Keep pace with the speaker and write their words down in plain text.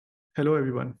Hello,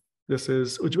 everyone. This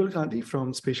is Ujjwal Gandhi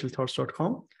from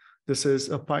spatialthoughts.com. This is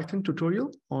a Python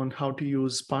tutorial on how to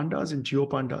use pandas and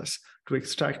GeoPandas to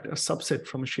extract a subset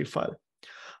from a shapefile.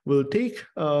 We'll take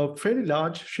a fairly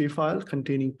large shapefile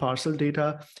containing parcel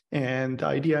data, and the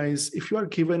idea is if you are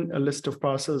given a list of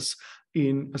parcels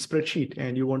in a spreadsheet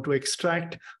and you want to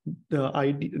extract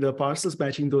the parcels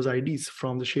matching those IDs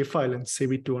from the shapefile and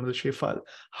save it to another shapefile,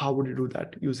 how would you do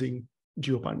that using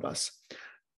GeoPandas?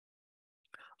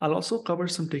 I'll also cover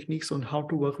some techniques on how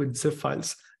to work with zip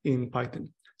files in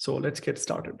Python. So let's get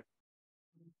started.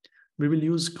 We will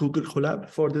use Google Colab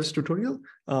for this tutorial.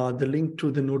 The link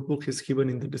to the notebook is given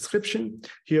in the description.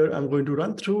 Here, I'm going to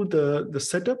run through the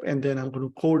setup, and then I'm going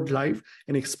to code live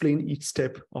and explain each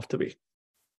step of the way.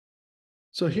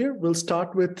 So here, we'll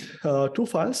start with two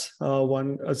files.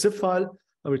 One, a zip file,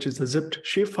 which is a zipped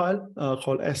shapefile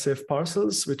called SF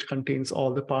parcels, which contains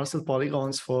all the parcel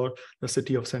polygons for the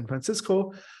city of San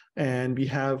Francisco. And we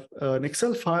have an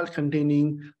Excel file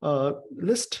containing a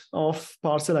list of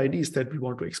parcel IDs that we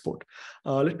want to export.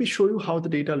 Let me show you how the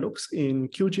data looks in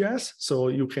QGIS so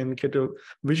you can get a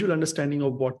visual understanding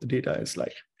of what the data is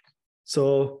like.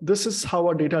 So this is how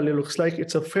our data layer looks like.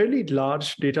 It's a fairly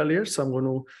large data layer. So I'm going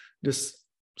to just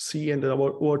see, and there are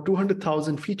about over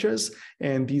 200,000 features,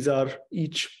 and these are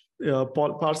each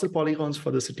parcel polygons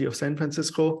for the city of San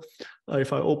Francisco.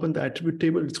 If I open the attribute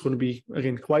table, it's going to be,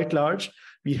 again, quite large.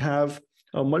 We have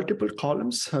multiple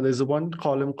columns. There's one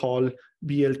column called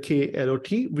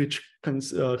BLK-LOT, which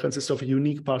consists of a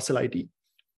unique parcel ID.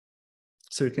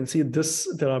 So you can see this,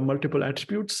 there are multiple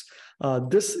attributes.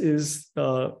 This is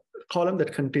a column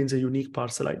that contains a unique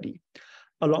parcel ID.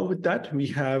 Along with that, we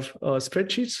have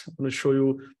spreadsheets. I'm going to show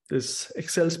you this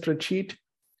Excel spreadsheet.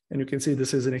 And you can see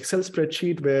this is an Excel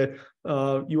spreadsheet where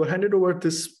you are handed over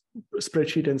this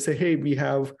spreadsheet and say, hey, we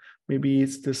have maybe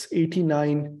it's this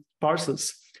 89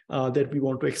 parcels that we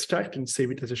want to extract and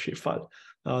save it as a shapefile.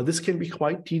 This can be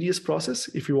quite tedious process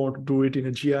if you want to do it in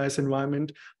a GIS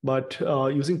environment, but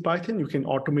using Python, you can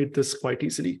automate this quite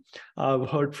easily. I've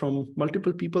heard from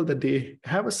multiple people that they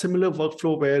have a similar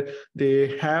workflow where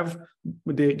they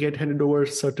get handed over a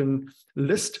certain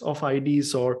list of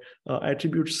IDs or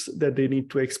attributes that they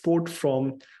need to export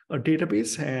from a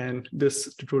database. And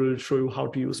this tutorial will show you how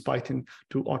to use Python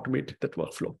to automate that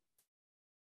workflow.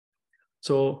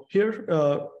 So here,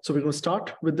 so we're going to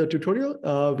start with the tutorial.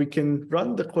 We can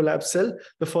run the Colab cell.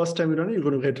 The first time you run it, you're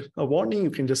going to get a warning.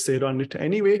 You can just say run it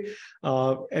anyway.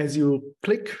 As you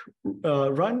click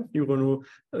run, you're going to,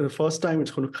 the first time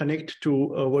it's going to connect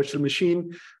to a virtual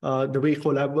machine. The way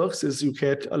Colab works is you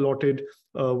get allotted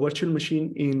a virtual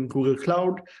machine in Google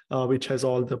Cloud, which has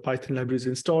all the Python libraries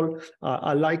installed.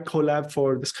 I like Colab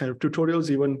for this kind of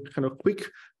tutorials, even kind of quick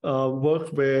work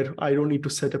where I don't need to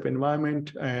set up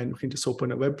environment, and you can just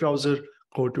open a web browser,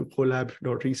 go to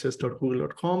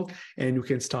colab.research.google.com, and you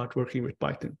can start working with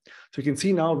Python. So you can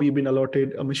see now we've been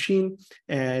allotted a machine,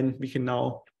 and we can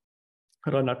now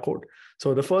run our code.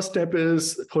 So the first step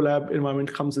is Colab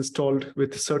environment comes installed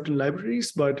with certain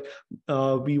libraries, but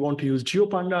we want to use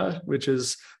GeoPandas, which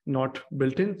is not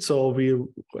built in. So we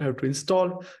have to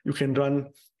install. You can run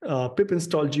pip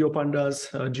install GeoPandas.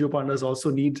 GeoPandas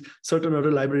also need certain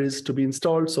other libraries to be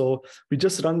installed. So we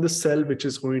just run this cell, which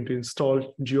is going to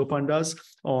install GeoPandas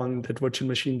on that virtual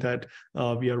machine that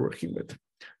we are working with.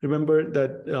 Remember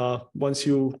that once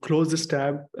you close this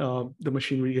tab, the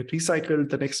machine will get recycled.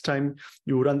 The next time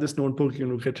you run this notebook, you're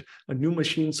going to get a new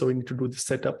machine. So we need to do the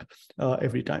setup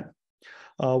every time.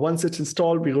 Once it's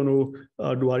installed, we're going to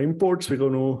do our imports. We're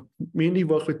going to mainly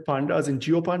work with pandas and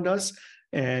GeoPandas.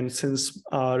 And since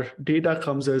our data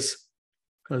comes as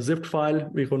a zipped file,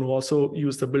 we're going to also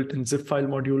use the built-in zip file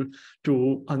module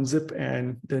to unzip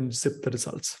and then zip the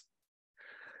results.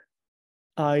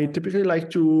 I typically like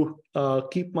to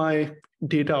keep my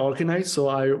data organized. So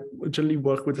I generally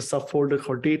work with a subfolder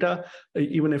called data.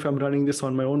 Even if I'm running this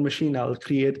on my own machine, I'll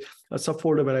create a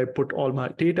subfolder where I put all my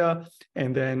data,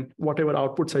 and then whatever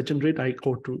outputs I generate, I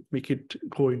go to make it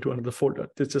go into another folder.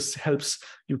 This just helps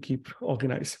you keep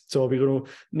organized. So we're going to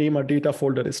name our data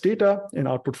folder as data and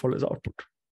output folder as output.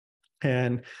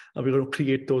 And we're going to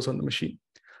create those on the machine.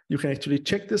 You can actually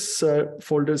check this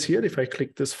folders here. If I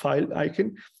click this file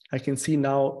icon, I can see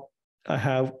now I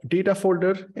have data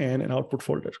folder and an output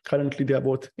folder. Currently, they are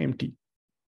both empty.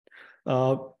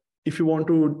 If you want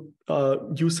to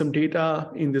use some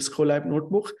data in this Colab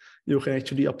notebook, you can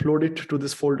actually upload it to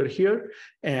this folder here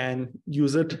and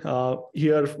use it.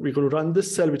 Here, we're going to run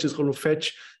this cell, which is going to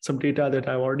fetch some data that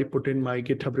I've already put in my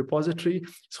GitHub repository.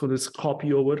 So this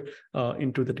copy over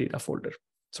into the data folder.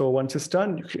 So once it's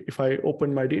done, if I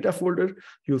open my data folder,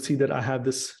 you'll see that I have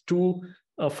this two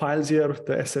files here,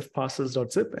 the sf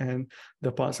parcels.zip and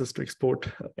the parcels to export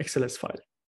XLS file.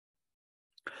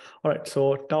 All right,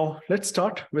 so now let's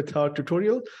start with our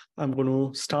tutorial. I'm going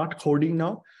to start coding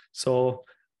now. So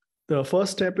the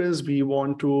first step is we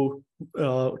want to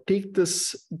take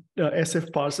this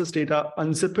SF parcels data,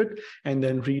 unzip it, and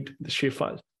then read the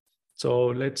shapefile. So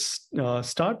let's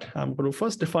start. I'm going to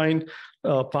first define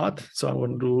a path. So I'm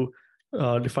going to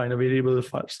define a variable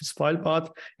file path,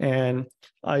 and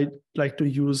I like to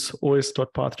use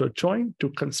os.path.join to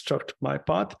construct my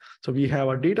path. So we have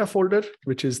our data folder,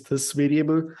 which is this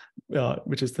variable,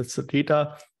 which is the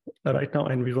data right now,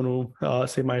 and we're going to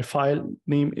say my file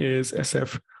name is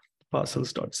sf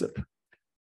parcels.zip,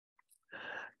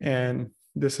 and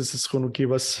this is just going to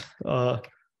give us a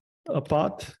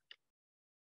path.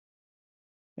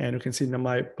 And you can see that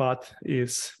my path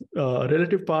is a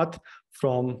relative path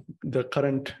from the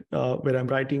current where I'm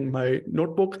writing my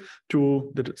notebook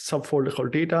to the subfolder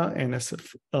called data and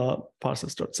sf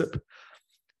parcels.zip.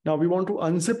 Now we want to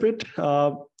unzip it.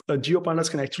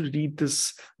 GeoPandas can actually read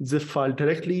this zip file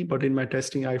directly, but in my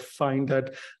testing, I find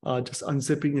that just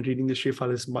unzipping and reading the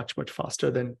shapefile is much, much faster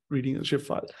than reading the zip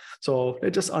file. So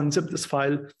let's just unzip this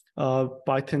file.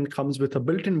 Python comes with a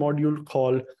built-in module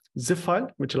called zip file,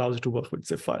 which allows you to work with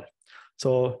zip file.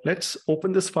 So let's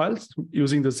open this file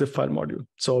using the zip file module.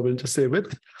 So we'll just say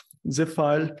with zip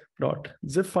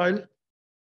file.zip file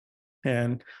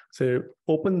and say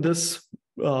open this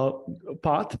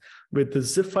path with the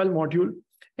zip file module,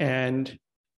 and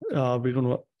we're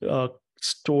going to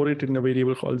store it in a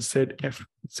variable called zf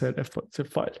zip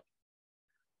file.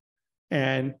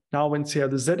 And now once you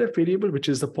have the ZF variable, which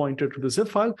is the pointer to the zip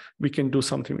file, we can do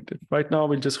something with it. Right now,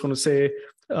 we're just going to say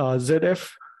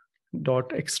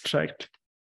ZF.extract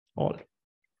all.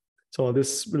 So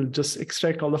this will just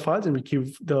extract all the files, and we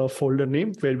give the folder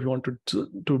name where we want it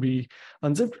to be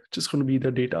unzipped, which is going to be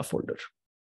the data folder.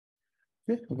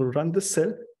 Okay, I'm going to run this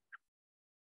cell.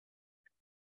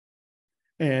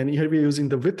 And here we're using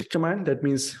the with command. That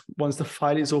means once the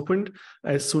file is opened,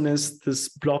 as soon as this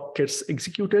block gets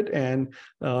executed and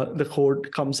the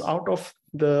code comes out of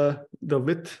the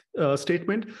with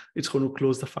statement, it's going to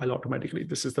close the file automatically.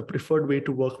 This is the preferred way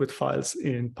to work with files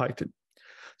in Python.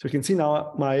 So you can see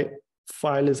now my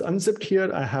file is unzipped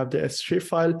here. I have the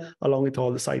shapefile along with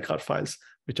all the sidecar files,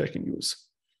 which I can use.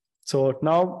 So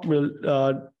now we'll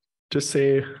just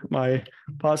say my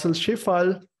parcel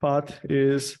shapefile path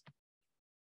is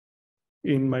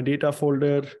in my data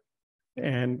folder,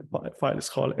 and file is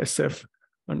called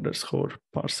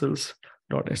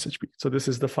sf_parcels.shp. So this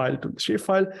is the file to the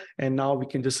shapefile, and now we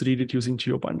can just read it using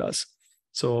GeoPandas.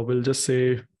 So we'll just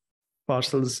say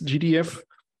parcels GDF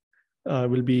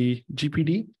will be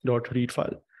gpd.read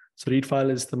file. So read file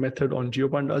is the method on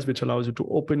GeoPandas which allows you to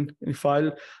open a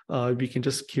file. We can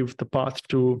just give the path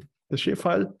to the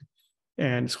shapefile,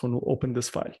 and it's going to open this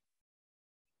file.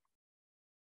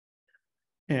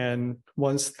 And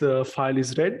once the file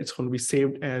is read, it's going to be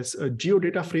saved as a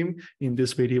geodata frame in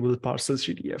this variable parcels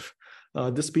GDF.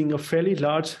 This being a fairly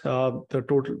large,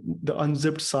 the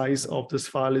unzipped size of this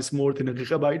file is more than 1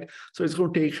 gigabyte. So it's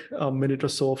going to take a minute or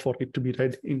so for it to be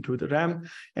read into the RAM.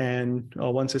 And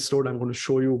once it's stored, I'm going to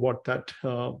show you what that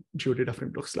geodata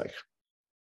frame looks like.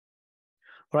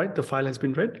 All right, the file has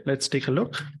been read. Let's take a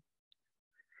look.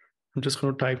 I'm just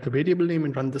going to type the variable name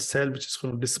and run the cell, which is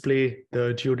going to display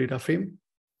the geodata frame.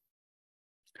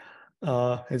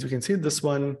 As you can see, this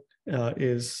one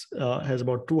has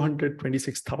about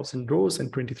 226,000 rows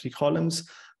and 23 columns.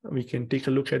 We can take a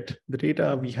look at the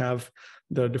data. We have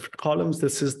the different columns.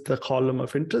 This is the column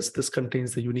of interest. This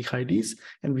contains the unique IDs,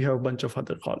 and we have a bunch of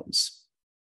other columns.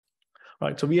 All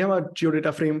right, so we have a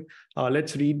geodata frame.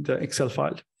 Let's read the Excel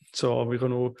file. So we're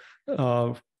going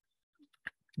to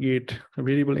create a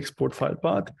variable export file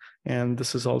path, and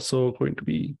this is also going to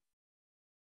be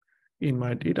in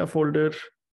my data folder.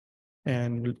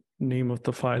 And name of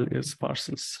the file is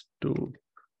parcels to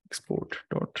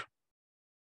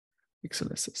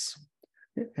export.xlss.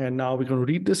 And now we're going to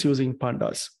read this using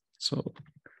pandas. So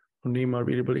we'll name our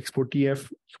variable export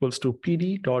df equals to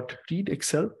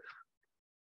pd.readExcel.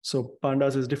 So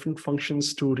pandas has different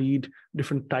functions to read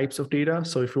different types of data.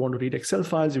 So if you want to read Excel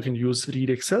files, you can use read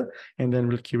Excel, and then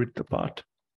we'll give it the path.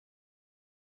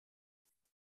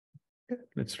 Okay,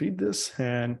 let's read this,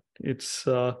 and it's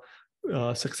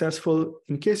successful.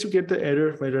 In case you get the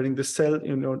error by running this cell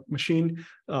in your machine,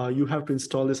 you have to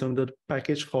install this under the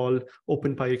package called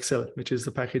OpenPyXL, which is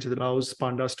the package that allows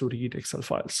pandas to read Excel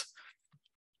files.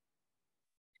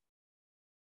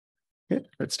 Okay,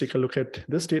 let's take a look at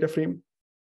this data frame.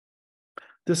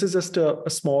 This is just a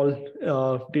small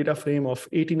data frame of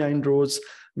 89 rows.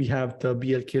 We have the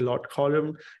BLK lot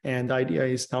column, and the idea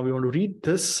is now we want to read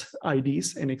this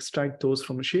IDs and extract those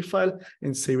from a shapefile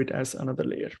and save it as another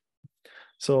layer.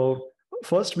 So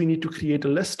first, we need to create a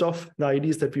list of the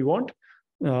IDs that we want.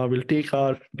 We'll take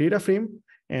our data frame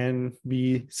and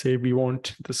we say we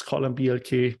want this column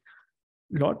BLK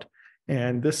lot.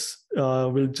 And this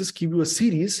will just give you a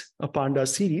series, a pandas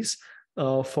series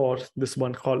for this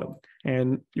one column.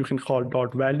 And you can call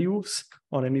dot values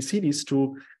on any series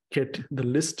to get the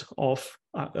list of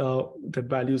the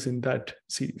values in that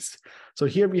series. So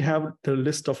here we have the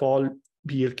list of all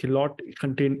BLK lot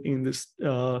contained in this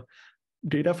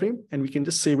data frame, and we can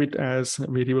just save it as a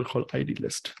variable called ID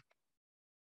list.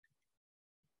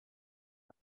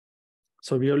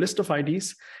 So we have a list of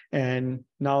IDs, and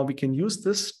now we can use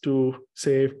this to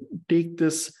say, take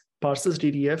this parcels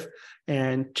DDF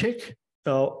and check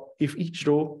if each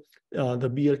row, the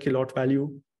BLK lot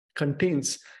value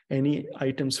contains any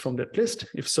items from that list.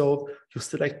 If so, you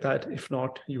select that. If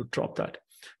not, you drop that.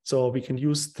 So we can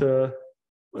use the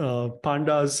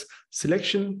pandas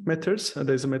selection methods.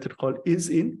 There's a method called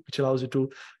isIn, which allows you to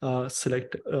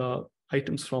select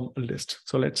items from a list.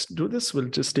 So let's do this. We'll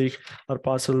just take our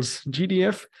parcels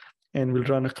GDF and we'll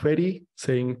run a query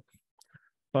saying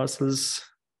parcels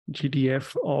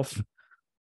GDF of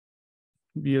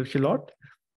BLK lot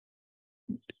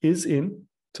is in.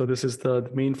 So this is the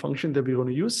main function that we're going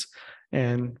to use,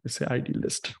 and we say ID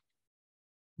list.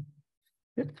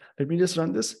 Okay. Let me just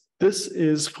run this. This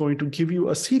is going to give you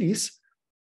a series.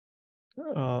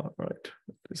 Right,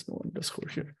 there's no underscore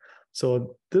here.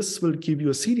 So this will give you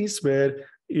a series where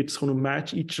it's going to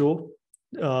match each row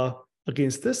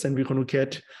against this, and we're going to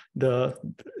get the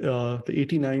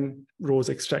 89 rows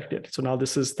extracted. So now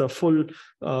this is the full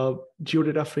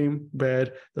geodata frame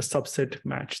where the subset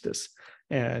match this.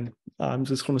 And I'm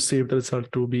just going to save the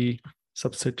result to be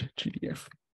subset GDF.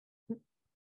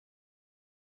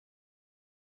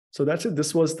 So that's it.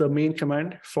 This was the main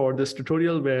command for this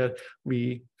tutorial where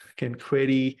we can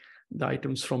query the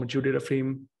items from a geodata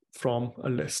frame from a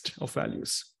list of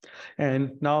values.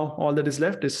 And now all that is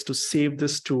left is to save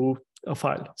this to a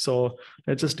file. So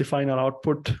let's just define our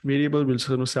output variable. We're just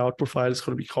going to say output file is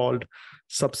going to be called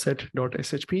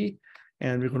subset.shp,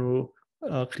 and we're going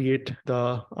to create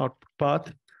the output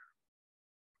path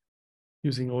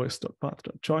using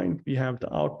os.path.join. We have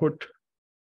the output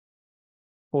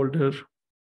folder,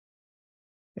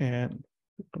 and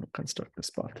we're going to construct this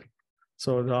path.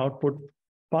 So the output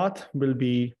path will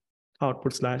be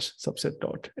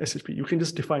output/subset.shp. You can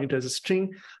just define it as a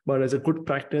string, but as a good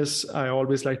practice, I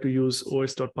always like to use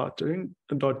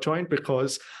os.path.join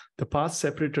because the path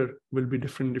separator will be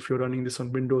different if you're running this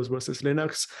on Windows versus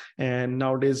Linux. And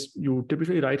nowadays, you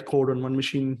typically write code on one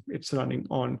machine, it's running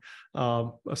on a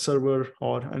server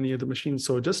or any other machine.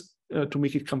 So just to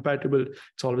make it compatible,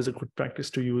 it's always a good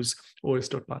practice to use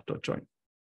os.path.join.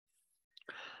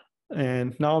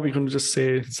 And now we're going to just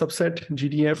say subset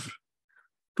GDF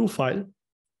to file.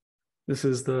 This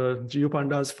is the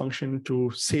GeoPandas function to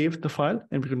save the file,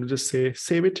 and we're going to just say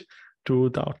save it to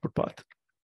the output path.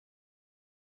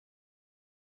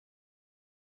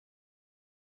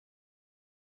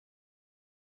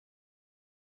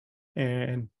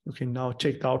 And you can now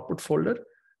check the output folder,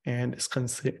 and this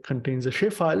contains a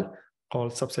shapefile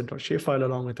called subset.shapefile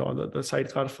along with all the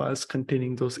sidecar files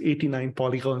containing those 89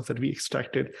 polygons that we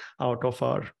extracted out of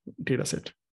our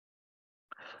dataset.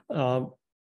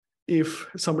 If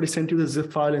somebody sent you the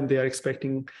zip file and they are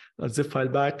expecting a zip file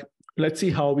back, let's see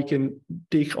how we can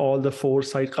take all the 4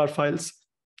 sidecar files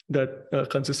that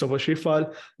consist of a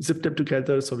shapefile, zip them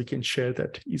together so we can share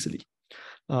that easily.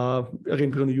 Again, we're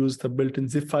going to use the built-in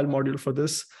zip file module for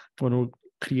this. We're going to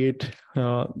create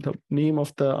the name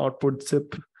of the output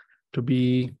zip to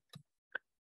be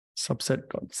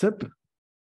subset.zip,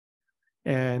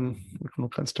 and we're going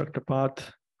to construct a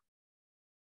path.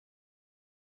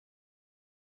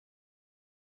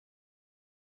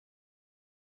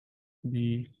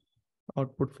 The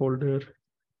output folder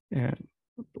and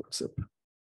output zip.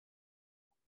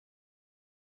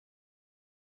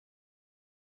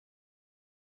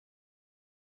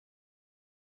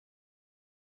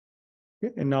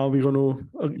 Okay, and now we're going to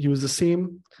use the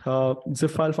same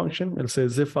zip file function. We'll say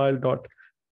zip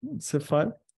file.zip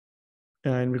file,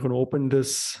 and we're going to open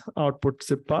this output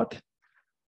zip path.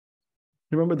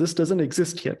 Remember, this doesn't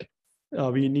exist yet.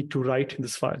 We need to write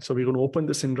this file. So we're going to open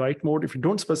this in write mode. If you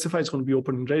don't specify, it's going to be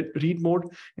open in read mode,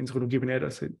 and it's going to give an error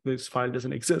saying this file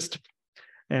doesn't exist.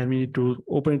 And we need to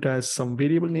open it as some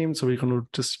variable name. So we're going to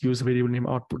just use the variable name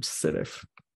output ZF.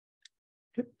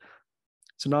 Okay.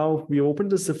 So now we open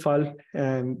the zip file,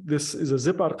 and this is a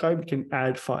zip archive. We can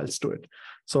add files to it.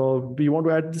 So we want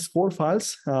to add these 4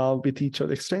 files with each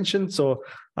other extension. So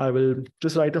I will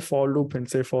just write a for loop and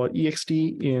say for ext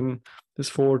in this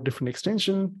 4 different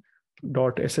extension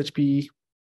 .shp,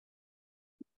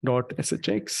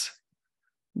 .shx,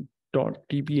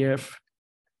 .dbf,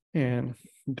 and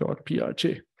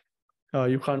 .prj.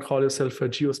 You can't call yourself a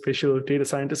geospatial data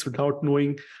scientist without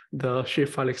knowing the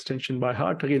Shapefile extension by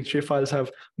heart. Again, Shapefiles have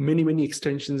many, many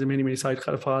extensions and many, many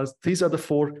sidecar files. These are the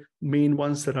 4 main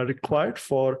ones that are required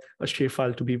for a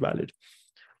Shapefile to be valid.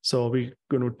 So we're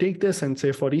going to take this and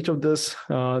say for each of this,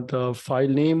 the file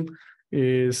name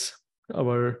is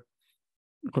going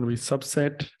to be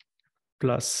subset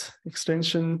plus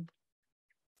extension.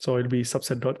 So it'll be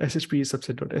subset.shp,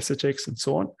 subset.shx, and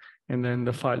so on. And then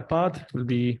the file path will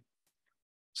be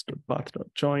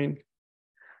path.join,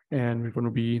 and we're going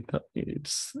to be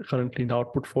it's currently in the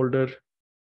output folder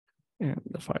and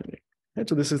the file name. And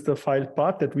so this is the file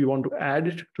path that we want to add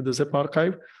it to the zip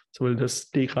archive. So we'll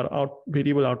just take our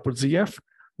variable output zf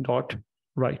dot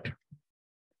write,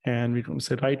 and we're going to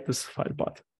say write this file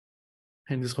path,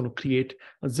 and it's going to create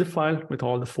a zip file with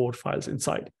all the 4 files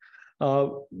inside.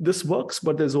 This works,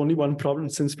 but there's only one problem.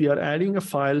 Since we are adding a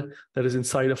file that is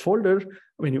inside a folder,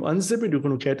 when you unzip it, you're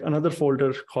going to get another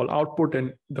folder called output,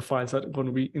 and the files are going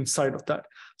to be inside of that.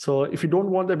 So if you don't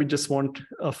want that, we just want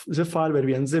a zip file where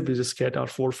we unzip, we just get our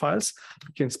 4 files.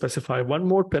 We can specify one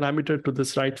more parameter to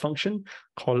this write function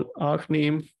called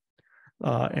arcname,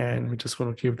 and we're just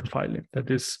going to give the file name.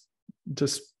 That is,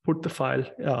 just put the file,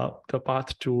 the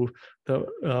path to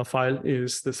the file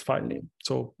is this file name.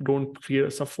 So don't create a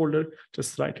subfolder,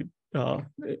 just write it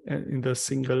in the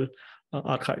single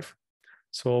archive.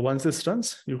 So once this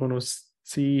runs, you're going to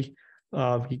see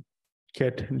we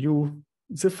get a new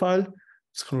zip file.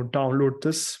 It's going to download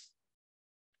this.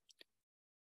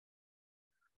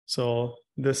 So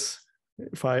this,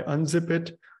 if I unzip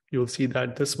it, you'll see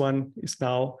that this one is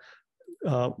now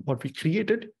what we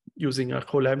created using our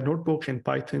Colab notebook and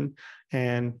Python,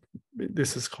 and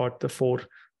this has got the 4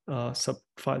 sub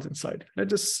files inside. Let's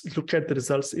just look at the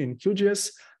results in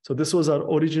QGIS. So this was our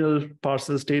original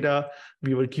parcels data.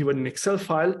 We were given an Excel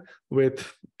file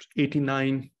with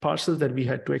 89 parcels that we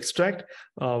had to extract.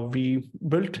 We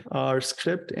built our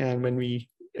script, and when we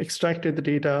extracted the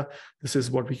data, this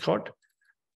is what we got.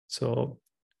 So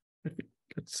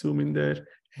let's zoom in there.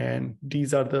 And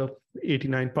these are the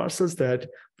 89 parcels that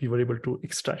we were able to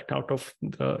extract out of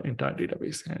the entire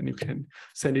database. And you can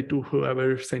send it to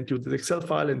whoever sent you the Excel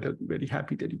file, and they're very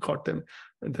happy that you got them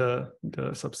the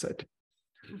subset.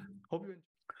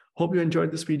 Hope you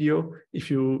enjoyed this video. If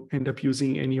you end up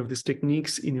using any of these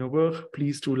techniques in your work,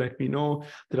 please do let me know.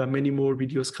 There are many more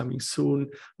videos coming soon,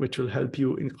 which will help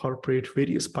you incorporate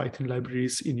various Python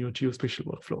libraries in your geospatial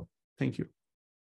workflow. Thank you.